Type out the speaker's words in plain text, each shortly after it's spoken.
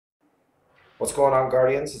What's going on,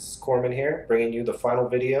 Guardians? This is Corman here, bringing you the final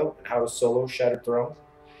video on how to solo Shattered Throne.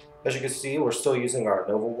 As you can see, we're still using our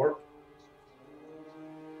Nova Warp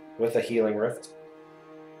with a Healing Rift.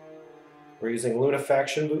 We're using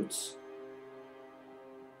Lunafaction Boots.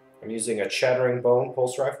 I'm using a Chattering Bone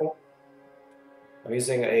Pulse Rifle. I'm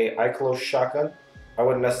using a Eye-Close Shotgun. I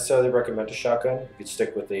wouldn't necessarily recommend a shotgun. You could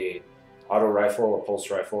stick with a auto rifle, a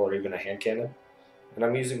pulse rifle, or even a hand cannon. And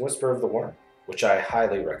I'm using Whisper of the Worm, which I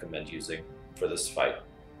highly recommend using for this fight.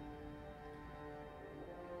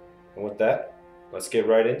 And with that, let's get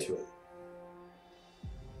right into it.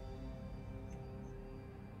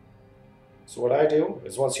 So what I do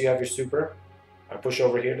is once you have your super, I push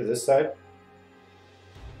over here to this side,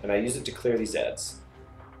 and I use it to clear these ads.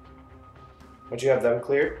 Once you have them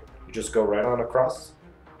cleared, you just go right on across.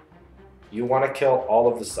 You want to kill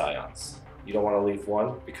all of the scions. You don't want to leave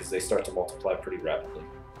one because they start to multiply pretty rapidly.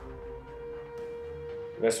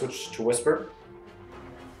 I'm going to switch to Whisper.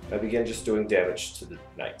 I begin just doing damage to the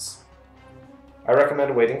knights. I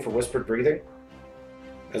recommend waiting for Whispered Breathing,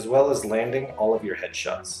 as well as landing all of your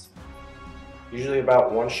headshots. Usually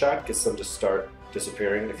about one shot gets them to start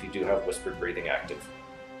disappearing if you do have Whispered Breathing active.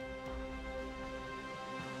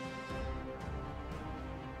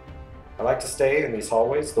 I like to stay in these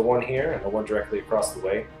hallways, the one here and the one directly across the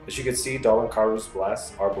way. As you can see, Dul Incaru's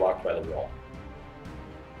blasts are blocked by the wall.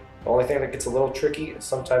 The only thing that gets a little tricky is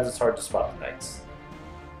sometimes it's hard to spot the knights.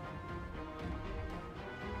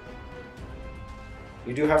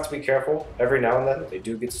 You do have to be careful. Every now and then they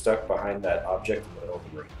do get stuck behind that object in the middle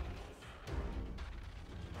of the room.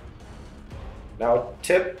 Now,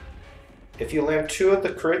 tip, if you land 2 of the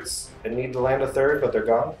crits and need to land a 3rd but they're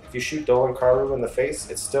gone, if you shoot Dul Incaru in the face,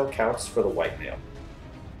 it still counts for the white nail.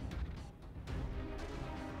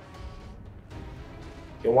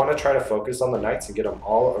 You'll want to try to focus on the knights and get them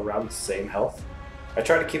all around the same health. I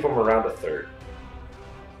try to keep them around a 3rd.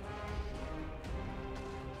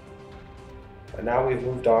 And now we've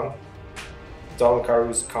moved on. Dul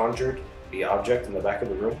Incaru's conjured the object in the back of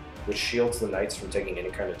the room, which shields the knights from taking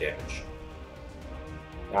any kind of damage.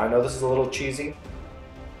 Now I know this is a little cheesy,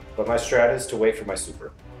 but my strat is to wait for my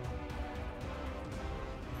super.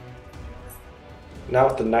 Now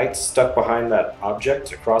with the knights stuck behind that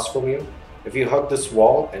object across from you, if you hug this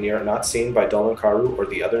wall and you're not seen by Dul Incaru or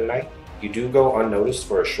the other knight, you do go unnoticed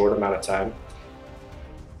for a short amount of time.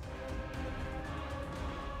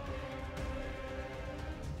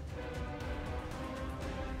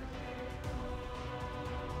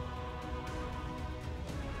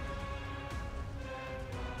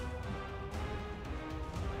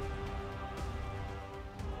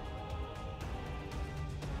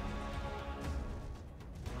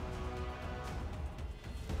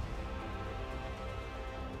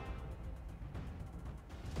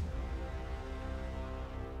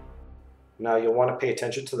 Now you'll want to pay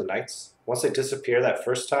attention to the knights. Once they disappear that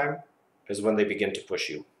first time is when they begin to push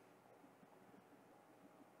you.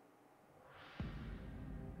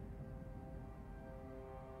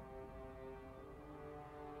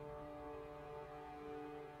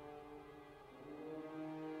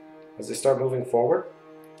 As they start moving forward,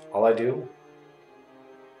 all I do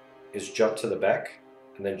is jump to the back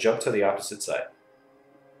and then jump to the opposite side.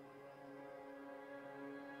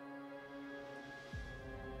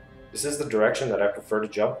 This is the direction that I prefer to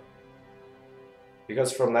jump,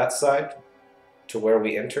 because from that side to where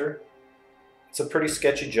we enter, it's a pretty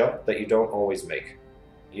sketchy jump that you don't always make.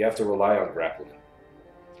 You have to rely on grappling.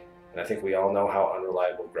 And I think we all know how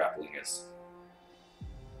unreliable grappling is.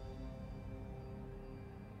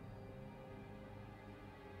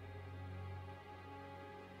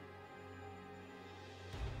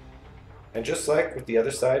 And just like with the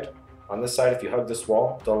other side, on this side if you hug this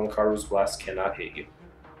wall, Dul Incaru's blast cannot hit you.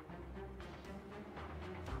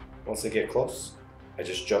 Once they get close, I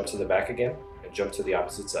just jump to the back again and jump to the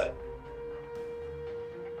opposite side.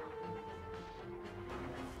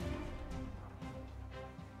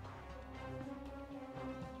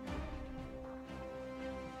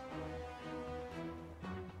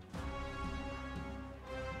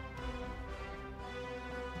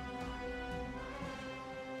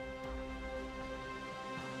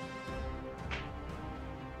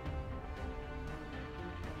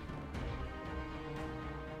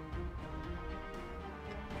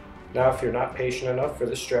 Now if you're not patient enough for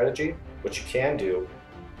this strategy, what you can do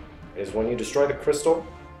is when you destroy the crystal,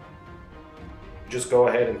 just go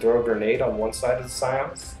ahead and throw a grenade on one side of the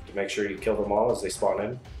scions to make sure you kill them all as they spawn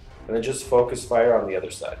in, and then just focus fire on the other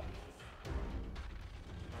side.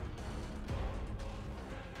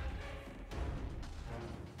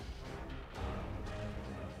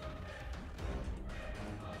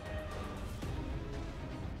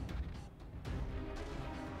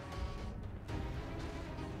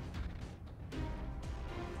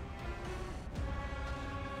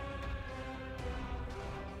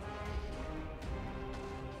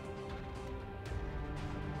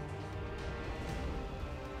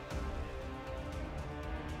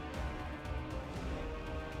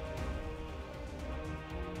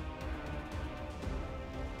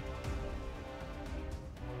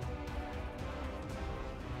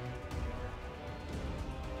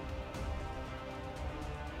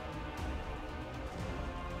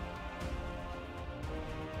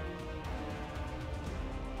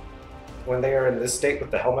 when they are in this state with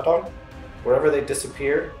the helmet on, wherever they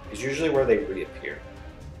disappear is usually where they reappear.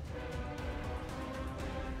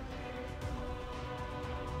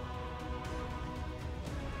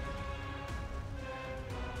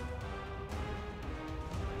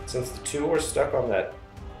 Since the two were stuck on that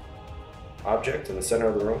object in the center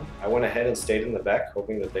of the room, I went ahead and stayed in the back,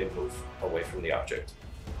 hoping that they'd move away from the object.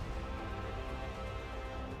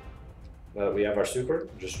 Now that we have our super,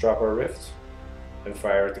 just drop our rift and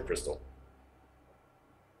fire at the crystal.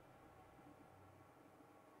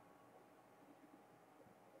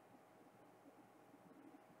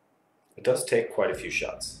 It does take quite a few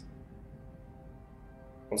shots.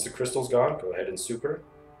 Once the crystal's gone, go ahead and super,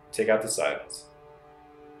 take out the silence.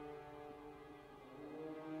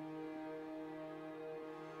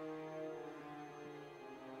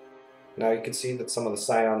 Now you can see that some of the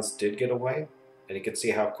scions did get away, and you can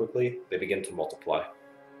see how quickly they begin to multiply.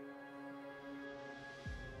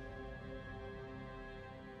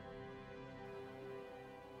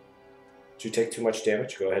 If you take too much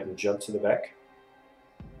damage, go ahead and jump to the back.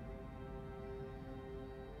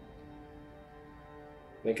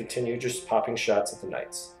 Then continue just popping shots at the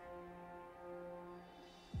knights.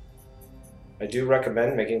 I do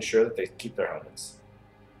recommend making sure that they keep their helmets.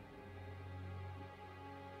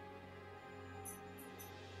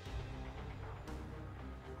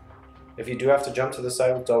 If you do have to jump to the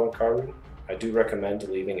side with Dul Incaru, I do recommend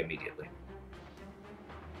leaving immediately.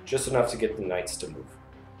 Just enough to get the knights to move.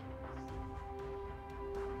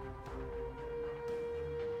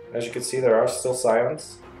 As you can see, there are still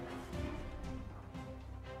scions.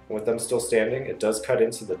 With them still standing, it does cut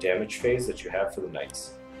into the damage phase that you have for the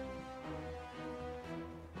knights.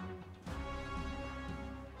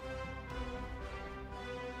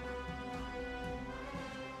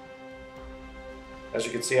 As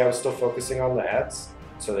you can see, I was still focusing on the ads,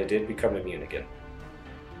 so they did become immune again.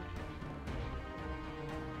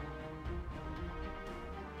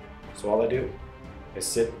 So all I do is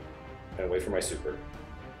sit and wait for my super.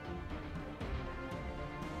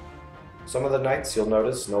 Some of the knights, you'll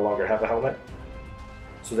notice, no longer have a helmet,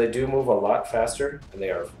 so they do move a lot faster and they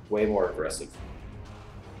are way more aggressive.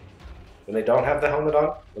 When they don't have the helmet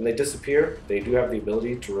on, when they disappear, they do have the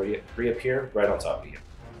ability to reappear right on top of you.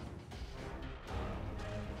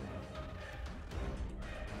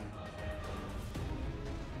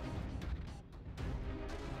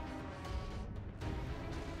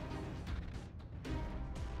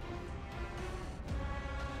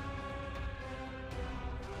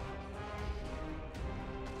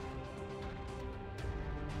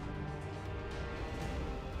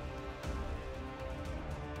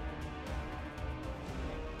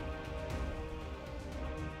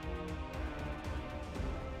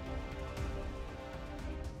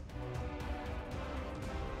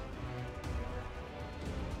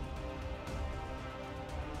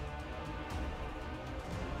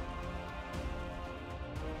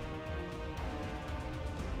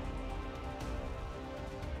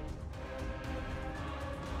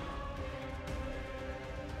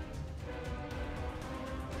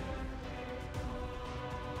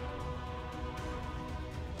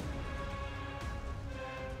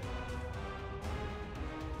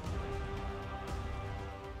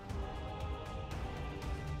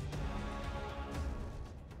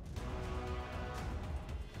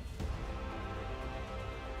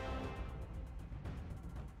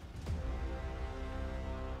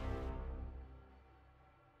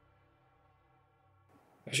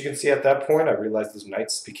 As you can see, at that point, I realized those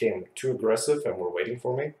knights became too aggressive and were waiting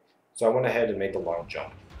for me, so I went ahead and made the long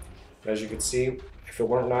jump. As you can see, if it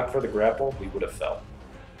were not for the grapple, we would have fell.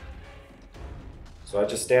 So I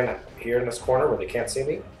just stand here in this corner where they can't see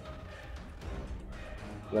me,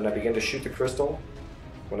 and then I begin to shoot the crystal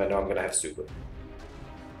when I know I'm going to have super.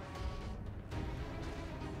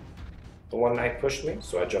 The one knight pushed me,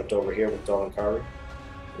 so I jumped over here with Dul Incaru,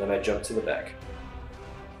 and then I jumped to the back.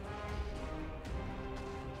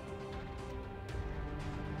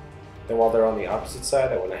 Then while they're on the opposite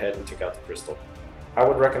side, I went ahead and took out the crystal. I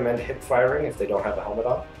would recommend hip firing if they don't have a helmet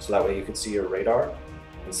on, so that way you can see your radar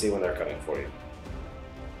and see when they're coming for you.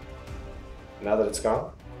 Now that it's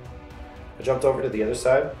gone, I jumped over to the other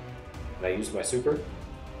side and I used my super.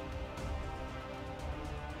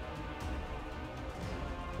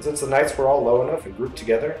 And since the knights were all low enough and grouped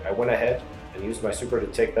together, I went ahead and used my super to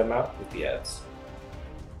take them out with the adds.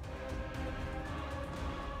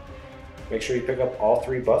 Make sure you pick up all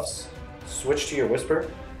 3 buffs. Switch to your Whisper.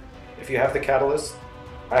 If you have the Catalyst,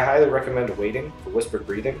 I highly recommend waiting for Whispered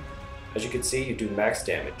Breathing. As you can see, you do max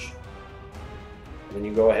damage. And then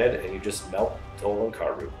you go ahead and you just melt Dul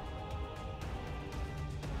Incaru.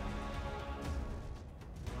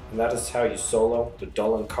 And that is how you solo the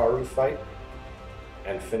Dul Incaru fight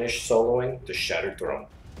and finish soloing the Shattered Throne.